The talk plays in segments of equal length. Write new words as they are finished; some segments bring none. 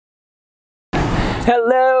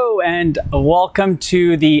Hello and welcome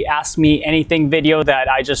to the Ask Me Anything video that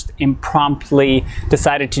I just impromptu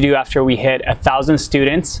decided to do after we hit 1,000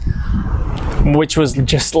 students, which was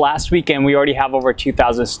just last week, and we already have over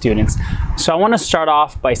 2,000 students. So I want to start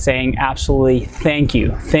off by saying absolutely thank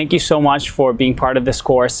you. Thank you so much for being part of this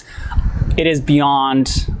course. It is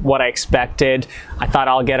beyond what I expected. I thought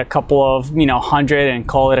I'll get a couple of, 100 and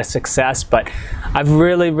call it a success, but I've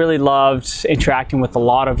really loved interacting with a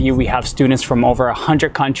lot of you. We have students from over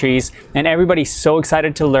 100 countries, and everybody's so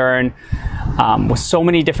excited to learn with so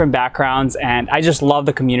many different backgrounds, and I just love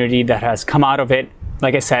the community that has come out of it.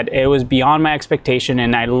 Like I said, it was beyond my expectation,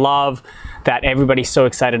 and I love that everybody's so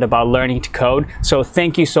excited about learning to code. So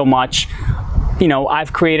thank you so much.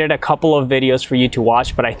 I've created a couple of videos for you to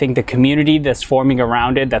watch, but I think the community that's forming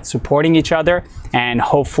around it, that's supporting each other, and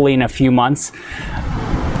hopefully in a few months,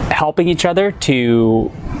 helping each other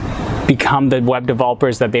to become the web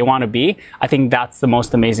developers that they want to be, I think that's the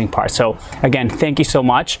most amazing part. So again, thank you so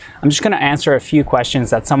much. I'm just going to answer a few questions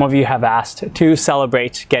that some of you have asked to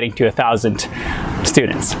celebrate getting to 1,000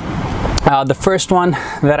 students. The first one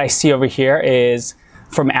that I see over here is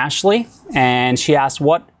from Ashley, and she asked,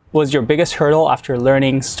 what was your biggest hurdle after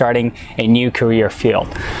starting a new career field?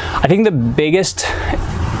 I think the biggest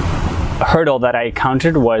hurdle that I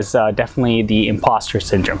encountered was definitely the imposter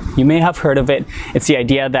syndrome. You may have heard of it. It's the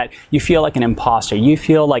idea that you feel like an imposter. You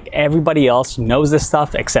feel like everybody else knows this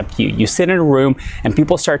stuff except you. You sit in a room and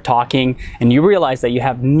people start talking and you realize that you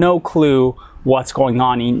have no clue what's going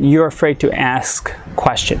on and you're afraid to ask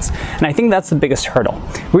questions. And I think that's the biggest hurdle.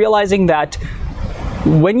 Realizing that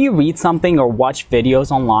when you read something or watch videos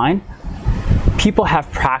online, people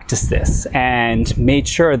have practiced this and made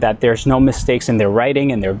sure that there's no mistakes in their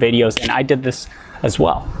writing and their videos, and I did this as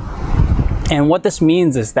well. And what this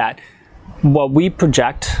means is that what we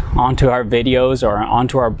project onto our videos or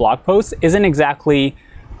onto our blog posts isn't exactly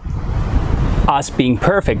us being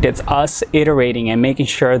perfect. It's us iterating and making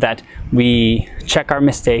sure that we check our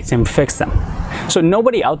mistakes and fix them. So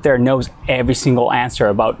nobody out there knows every single answer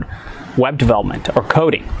about web development or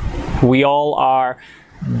coding. We all are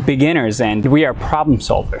beginners and we are problem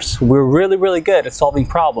solvers. We're really good at solving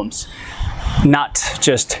problems, not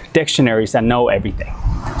just dictionaries that know everything.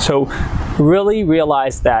 So really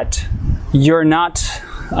realize that you're not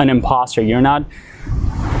an imposter. You're not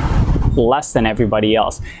less than everybody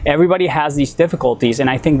else. Everybody has these difficulties, and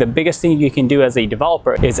I think the biggest thing you can do as a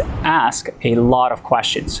developer is ask a lot of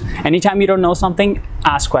questions. Anytime you don't know something,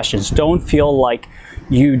 ask questions. Don't feel like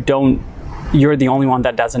you're the only one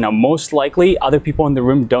that doesn't know. Most likely other people in the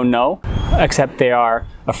room don't know, except they are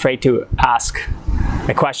afraid to ask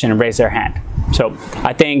a question and raise their hand. So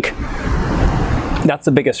I think that's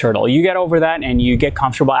the biggest hurdle. You get over that and you get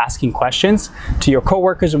comfortable asking questions to your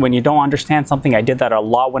coworkers when you don't understand something. I did that a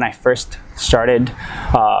lot when I first started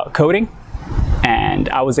coding, and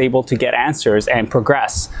I was able to get answers and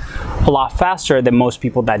progress a lot faster than most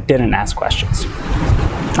people that didn't ask questions.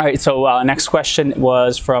 All right, so next question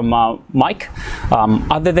was from Mike.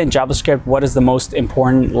 Other than JavaScript, what is the most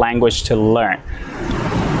important language to learn?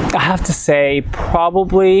 I have to say,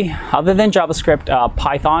 probably, other than JavaScript,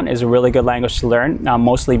 Python is a really good language to learn,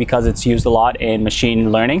 mostly because it's used a lot in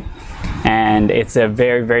machine learning, and it's a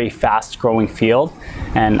very fast growing field.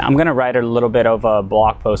 And I'm going to write a little bit of a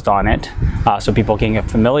blog post on it so people can get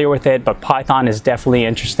familiar with it, but Python is definitely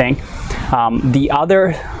interesting. The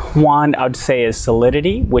other one I would say is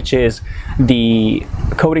Solidity, which is the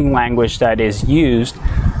coding language that is used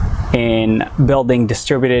in building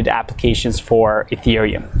distributed applications for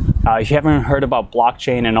Ethereum. If you haven't heard about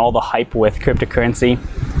blockchain and all the hype with cryptocurrency,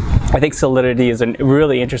 I think Solidity is a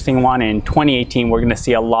really interesting one. In 2018, we're going to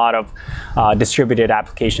see a lot of distributed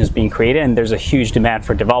applications being created, and there's a huge demand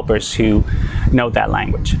for developers who know that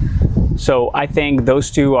language. So I think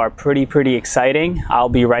those two are pretty exciting. I'll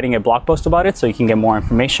be writing a blog post about it so you can get more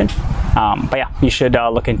information. But yeah, you should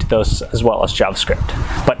look into those as well as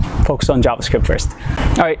JavaScript, but focus on JavaScript first.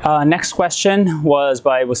 All right, next question was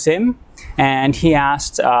by Wasim, and he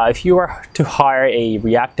asked, if you were to hire a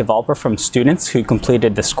React developer from students who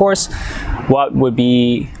completed this course, what would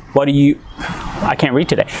you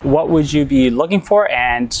be looking for,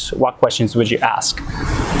 and what questions would you ask?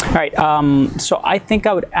 All right, so I think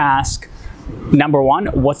I would ask, number one,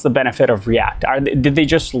 what's the benefit of React? Did they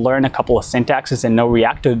just learn a couple of syntaxes and know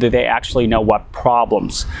React, or do they actually know what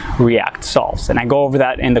problems React solves? And I go over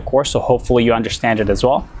that in the course, so hopefully you understand it as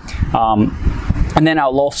well. And then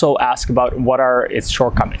I'll also ask about what are its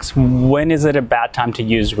shortcomings. When is it a bad time to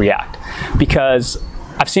use React? Because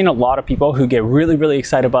I've seen a lot of people who get really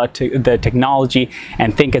excited about the technology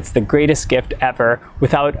and think it's the greatest gift ever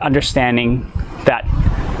without understanding that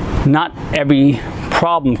not every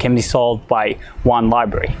problem can be solved by one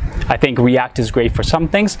library. I think React is great for some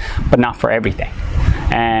things, but not for everything.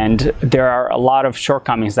 And there are a lot of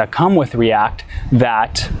shortcomings that come with React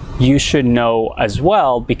that you should know as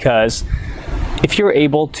well, because if you're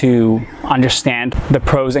able to understand the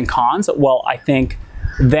pros and cons, well, I think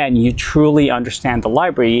then you truly understand the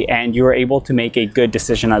library and you're able to make a good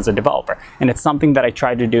decision as a developer. And it's something that I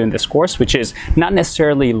try to do in this course, which is not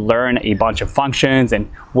necessarily learn a bunch of functions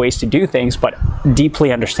and ways to do things, but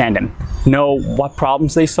deeply understand them, know what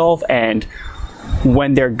problems they solve and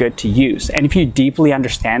when they're good to use. And if you deeply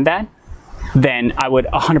understand that, then I would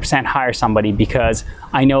 100% hire somebody, because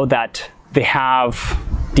I know that they have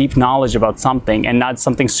deep knowledge about something and not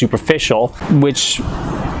something superficial, which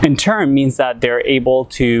in turn means that they're able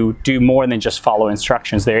to do more than just follow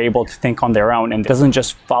instructions. They're able to think on their own and doesn't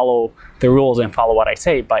just follow the rules and follow what I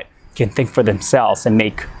say, but can think for themselves and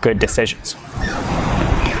make good decisions.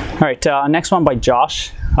 All right, next one by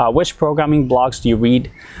Josh. Which programming blogs do you read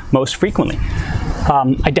most frequently?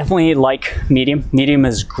 I definitely like Medium. Medium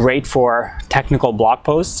is great for technical blog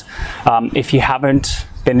posts. If you haven't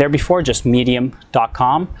been there before, just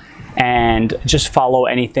medium.com and just follow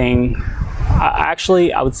anything.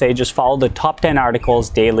 Actually, I would say just follow the top 10 articles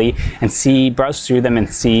daily and browse through them and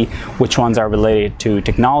see which ones are related to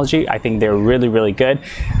technology. I think they're really, really good.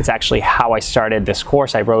 It's actually how I started this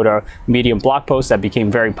course. I wrote a Medium blog post that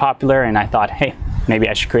became very popular, and I thought, hey, maybe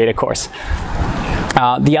I should create a course.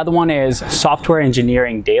 The other one is Software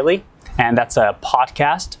Engineering Daily, and that's a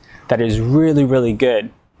podcast that is really, really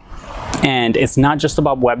good. And it's not just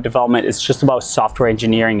about web development, it's just about software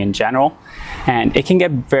engineering in general. And it can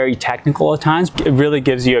get very technical at times. It really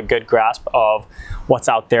gives you a good grasp of what's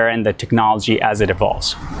out there and the technology as it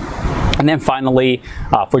evolves. And then finally,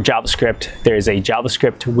 for JavaScript, there's a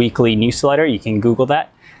JavaScript weekly newsletter. You can Google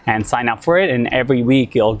that and sign up for it, and every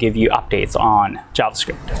week it'll give you updates on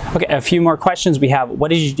JavaScript. Okay, a few more questions we have. What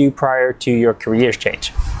did you do prior to your career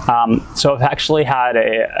change? So I've actually had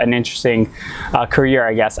an interesting career,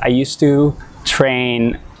 I guess. I used to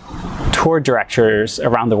train tour directors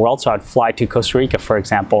around the world, so I'd fly to Costa Rica, for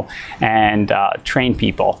example, and train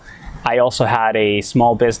people. I also had a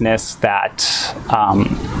small business that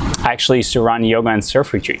I actually used to run yoga and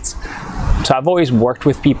surf retreats. So I've always worked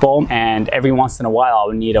with people, and every once in a while I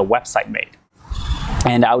would need a website made.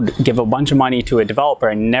 And I would give a bunch of money to a developer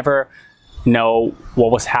and never know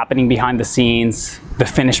what was happening behind the scenes. The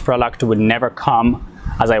finished product would never come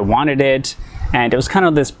as I wanted it. And it was kind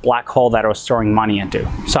of this black hole that I was throwing money into.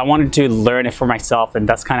 So I wanted to learn it for myself, and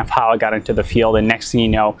that's kind of how I got into the field. And next thing you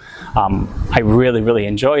know, I really, really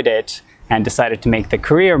enjoyed it and decided to make the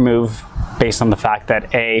career move based on the fact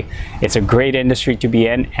that A, it's a great industry to be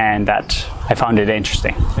in, and that I found it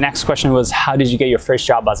interesting. The next question was, how did you get your first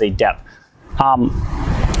job as a dev?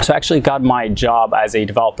 So I actually got my job as a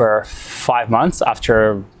developer 5 months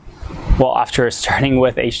after starting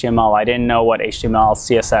with HTML. I didn't know what HTML,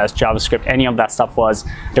 CSS, JavaScript, any of that stuff was.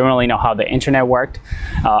 Didn't really know how the internet worked.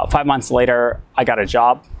 5 months later, I got a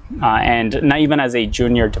job. And not even as a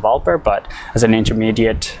junior developer, but as an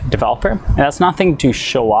intermediate developer. And that's nothing to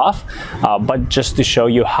show off, but just to show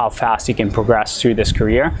you how fast you can progress through this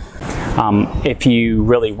career if you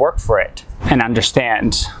really work for it and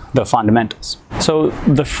understand the fundamentals. So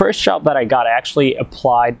the first job that I got, I actually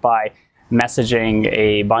applied by messaging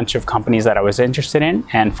a bunch of companies that I was interested in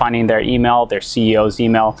and finding their email, their CEO's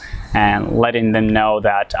email, and letting them know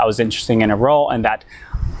that I was interested in a role and that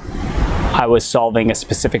I was solving a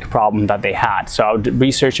specific problem that they had. So I would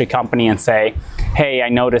research a company and say, hey, I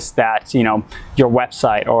noticed that, you know, your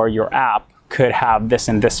website or your app could have this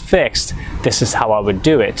and this fixed. This is how I would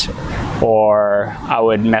do it. Or I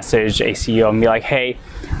would message a CEO and be like, hey,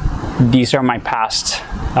 these are my past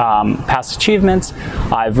achievements.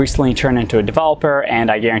 I've recently turned into a developer, and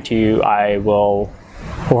I guarantee you I will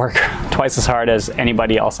work twice as hard as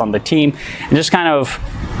anybody else on the team, and just kind of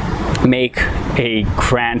make a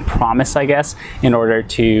grand promise, I guess, in order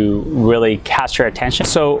to really catch your attention.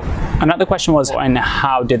 So another question was, and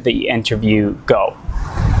how did the interview go?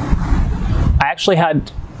 I actually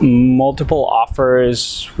had multiple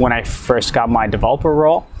offers when I first got my developer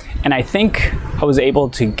role, and I think I was able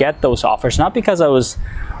to get those offers not because I was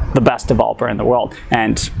the best developer in the world,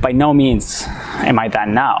 and by no means am I that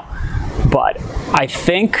now, but I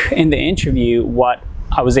think in the interview what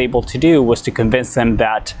I was able to do was to convince them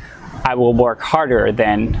that I will work harder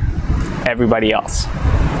than everybody else.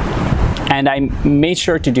 And I made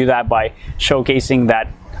sure to do that by showcasing that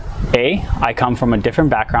A, I come from a different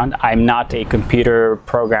background. I'm not a computer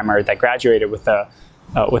programmer that graduated with a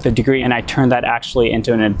with a degree, and I turned that actually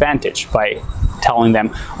into an advantage by telling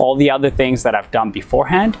them all the other things that I've done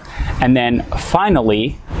beforehand, and then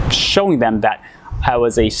finally showing them that I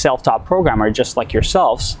was a self-taught programmer just like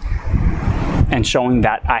yourselves, and showing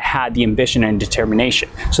that I had the ambition and determination,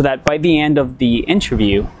 so that by the end of the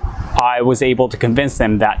interview I was able to convince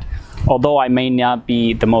them that although I may not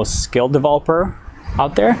be the most skilled developer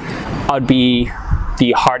out there, I'd be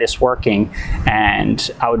the hardest working, and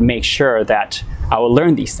I would make sure that I would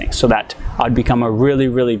learn these things so that I'd become a really,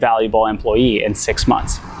 really valuable employee in 6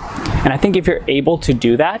 months. And I think if you're able to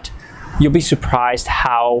do that, you'll be surprised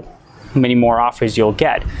how many more offers you'll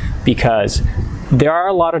get, because there are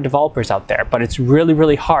a lot of developers out there, but it's really,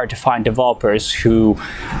 really hard to find developers who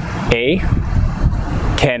A,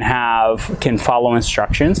 can follow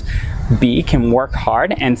instructions, B, can work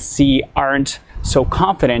hard, and C, aren't so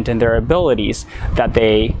confident in their abilities that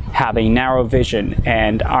they have a narrow vision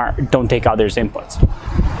and don't take others' inputs.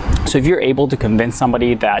 So if you're able to convince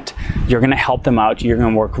somebody that you're going to help them out, you're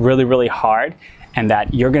going to work really, really hard, and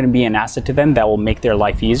that you're going to be an asset to them that will make their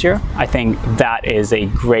life easier, I think that is a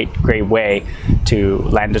great, great way to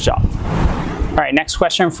land a job. All right, next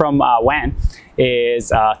question from Wan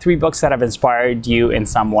is 3 books that have inspired you in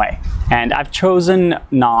some way. And I've chosen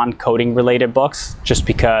non-coding related books just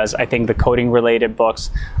because I think the coding related books,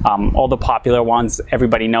 all the popular ones,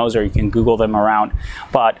 everybody knows, or you can Google them around.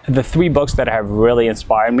 But the 3 books that have really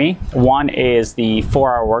inspired me, one is the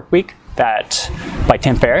 4-Hour Workweek by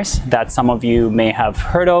Tim Ferriss, that some of you may have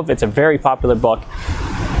heard of. It's a very popular book.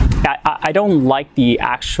 I don't like the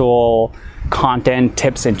actual content,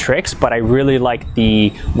 tips and tricks, but I really like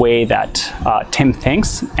the way that Tim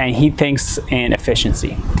thinks, and he thinks in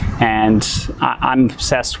efficiency. And I'm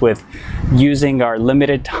obsessed with using our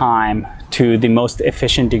limited time to the most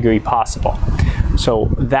efficient degree possible.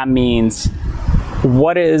 So that means,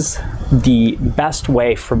 what is the best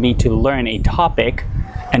way for me to learn a topic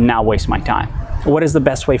and not waste my time? What is the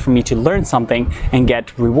best way for me to learn something and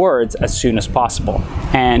get rewards as soon as possible?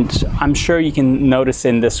 And I'm sure you can notice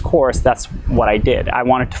in this course, that's what I did. I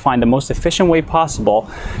wanted to find the most efficient way possible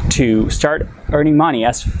to start earning money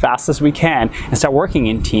as fast as we can and start working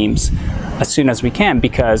in teams as soon as we can,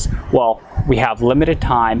 because, well, we have limited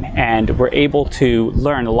time and we're able to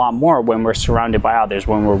learn a lot more when we're surrounded by others,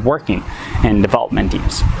 when we're working in development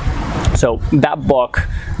teams. So that book,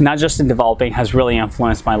 not just in developing, has really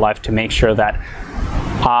influenced my life to make sure that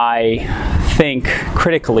I think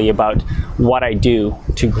critically about what I do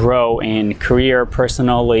to grow in career,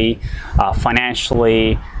 personally,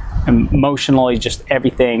 financially, emotionally, just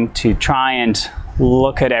everything, to try and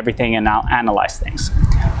look at everything and analyze things.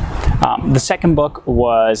 The second book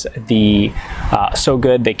was the So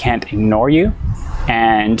Good They Can't Ignore You,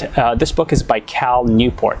 and this book is by Cal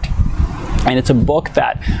Newport. And it's a book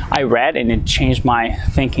that I read and it changed my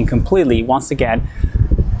thinking completely once again.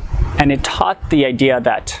 And it taught the idea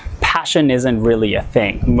that passion isn't really a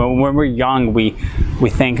thing. When we're young, we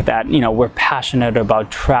think that, you know, we're passionate about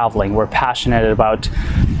traveling, we're passionate about,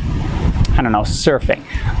 I don't know, surfing,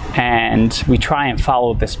 and we try and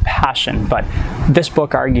follow this passion. But this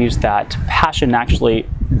book argues that passion actually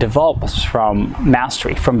develops from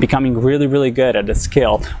mastery, from becoming really, really good at a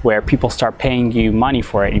skill where people start paying you money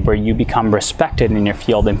for it, where you become respected in your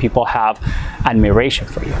field and people have admiration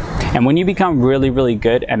for you. And when you become really, really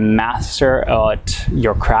good and master at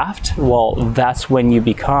your craft, well, that's when you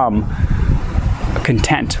become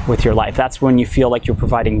content with your life. That's when you feel like you're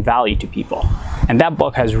providing value to people. And that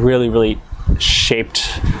book has really, really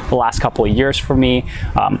shaped the last couple of years for me.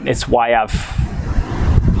 It's why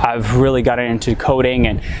I've really gotten into coding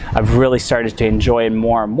and I've really started to enjoy it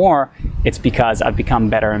more and more. It's because I've become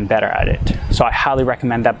better and better at it. So I highly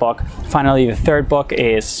recommend that book. Finally, the third book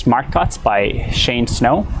is Smart Cuts by Shane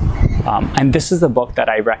Snow. And this is the book that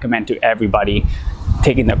I recommend to everybody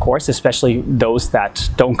taking the course, especially those that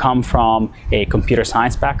don't come from a computer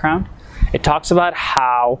science background. It talks about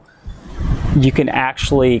how you can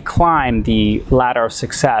actually climb the ladder of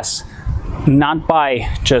success, not by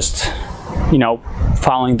just, you know,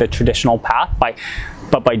 following the traditional path,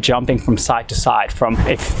 but by jumping from side to side. From,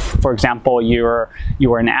 if, for example, you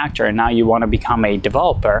were an actor and now you want to become a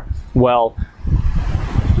developer, well,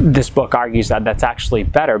 this book argues that that's actually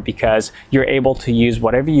better, because you're able to use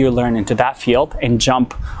whatever you learn into that field and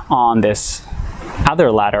jump on this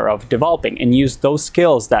other ladder of developing and use those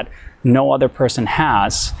skills that no other person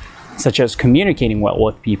has, such as communicating well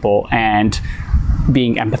with people and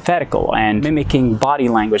being empathetical and mimicking body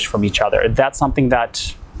language from each other. That's something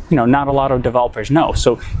that, you know, not a lot of developers know.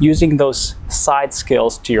 So using those side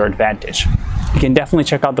skills to your advantage. You can definitely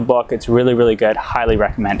check out the book. It's really, really good. Highly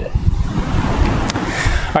recommend it.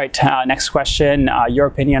 All right, next question, your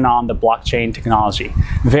opinion on the blockchain technology.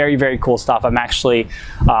 Very, very cool stuff. I'm actually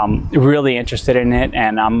really interested in it,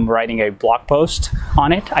 and I'm writing a blog post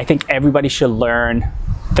on it. I think everybody should learn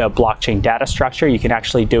the blockchain data structure. You can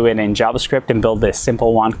actually do it in JavaScript and build this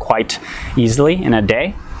simple one quite easily in a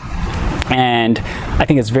day. And I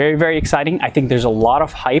think it's very, very exciting. I think there's a lot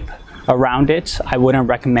of hype around it. I wouldn't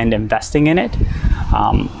recommend investing in it.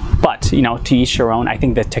 But, you know, to each their own. I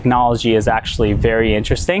think the technology is actually very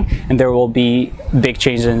interesting, and there will be big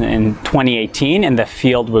changes in 2018, and the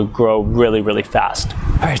field will grow really, really fast.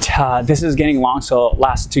 All right, this is getting long, so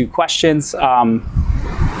last two questions.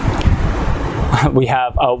 We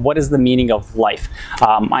have, what is the meaning of life?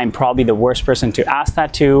 I'm probably the worst person to ask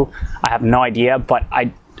that to. I have no idea, but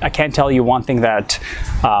I can tell you one thing that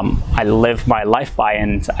I live my life by,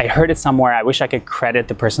 and I heard it somewhere. I wish I could credit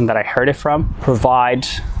the person that I heard it from. Provide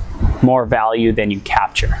more value than you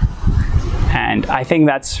capture. And I think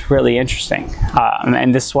that's really interesting.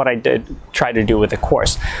 And this is what I try to do with the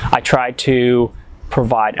course. I try to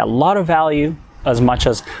provide a lot of value, as much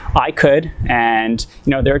as I could, and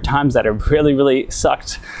you know, there are times that it really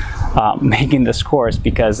sucked making this course,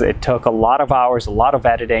 because it took a lot of hours, a lot of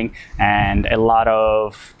editing, and a lot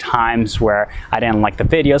of times where I didn't like the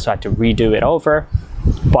video, so I had to redo it over.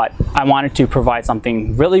 But I wanted to provide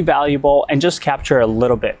something really valuable and just capture a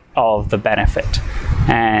little bit of the benefit.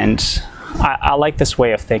 And I like this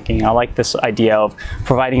way of thinking. I like this idea of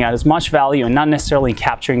providing out as much value and not necessarily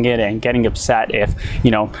capturing it and getting upset if, you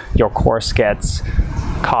know, your course gets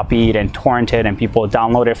copied and torrented and people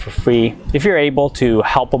download it for free. If you're able to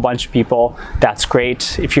help a bunch of people, that's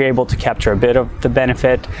great. If you're able to capture a bit of the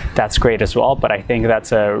benefit, that's great as well. But I think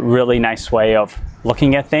that's a really nice way of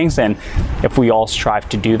looking at things, and if we all strive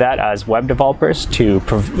to do that as web developers, to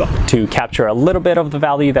capture a little bit of the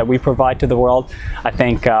value that we provide to the world, I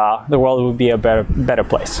think the world would be a better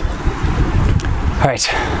place. All right.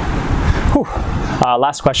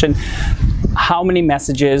 Last question. How many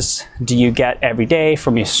messages do you get every day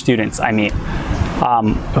from your students? I mean,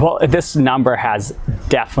 well, this number has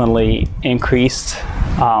definitely increased.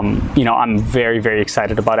 You know, I'm very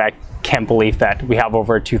excited about it. I can't believe that we have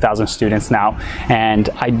over 2,000 students now, and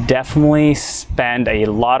I definitely spend a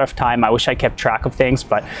lot of time. I wish I kept track of things,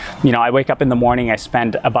 but you know, I wake up in the morning, I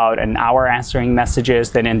spend about an hour answering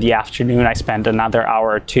messages, then in the afternoon I spend another hour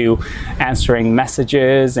or two answering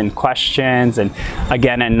messages and questions, and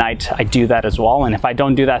again at night I do that as well. And if I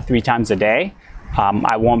don't do that 3 times a day,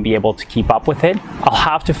 I won't be able to keep up with it. I'll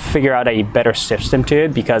have to figure out a better system to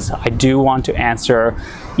it, because I do want to answer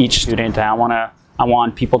each student, and I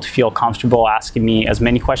want people to feel comfortable asking me as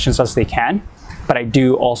many questions as they can, but I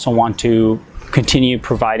do also want to continue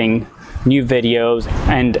providing new videos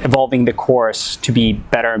and evolving the course to be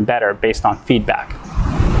better and better based on feedback.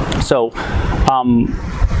 So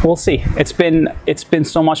we'll see. It's been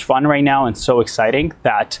so much fun right now and so exciting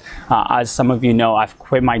that, as some of you know, I've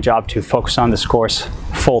quit my job to focus on this course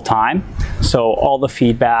full time. So all the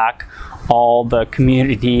feedback, all the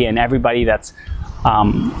community, and everybody that's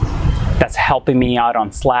helping me out on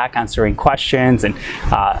Slack, answering questions, and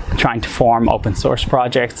trying to form open source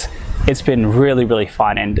projects. It's been really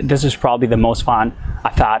fun, and this is probably the most fun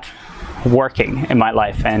I've had working in my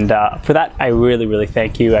life, and for that I really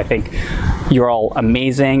thank you. I think you're all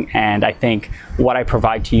amazing, and I think what I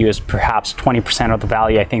provide to you is perhaps 20% of the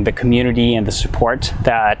value. I think the community and the support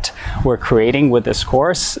that we're creating with this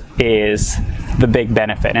course is the big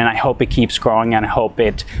benefit, and I hope it keeps growing, and I hope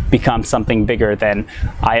it becomes something bigger than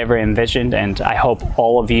I ever envisioned. And I hope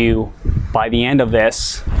all of you, by the end of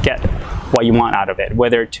this, get what you want out of it,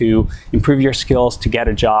 whether to improve your skills, to get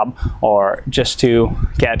a job, or just to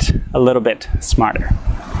get a little bit smarter.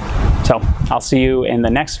 So I'll see you in the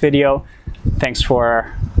next video. Thanks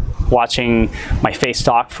for watching my face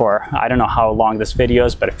talk for, I don't know how long this video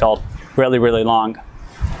is, but it felt really long.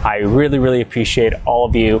 I really appreciate all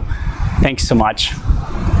of you. Thanks so much.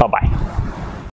 Bye-bye.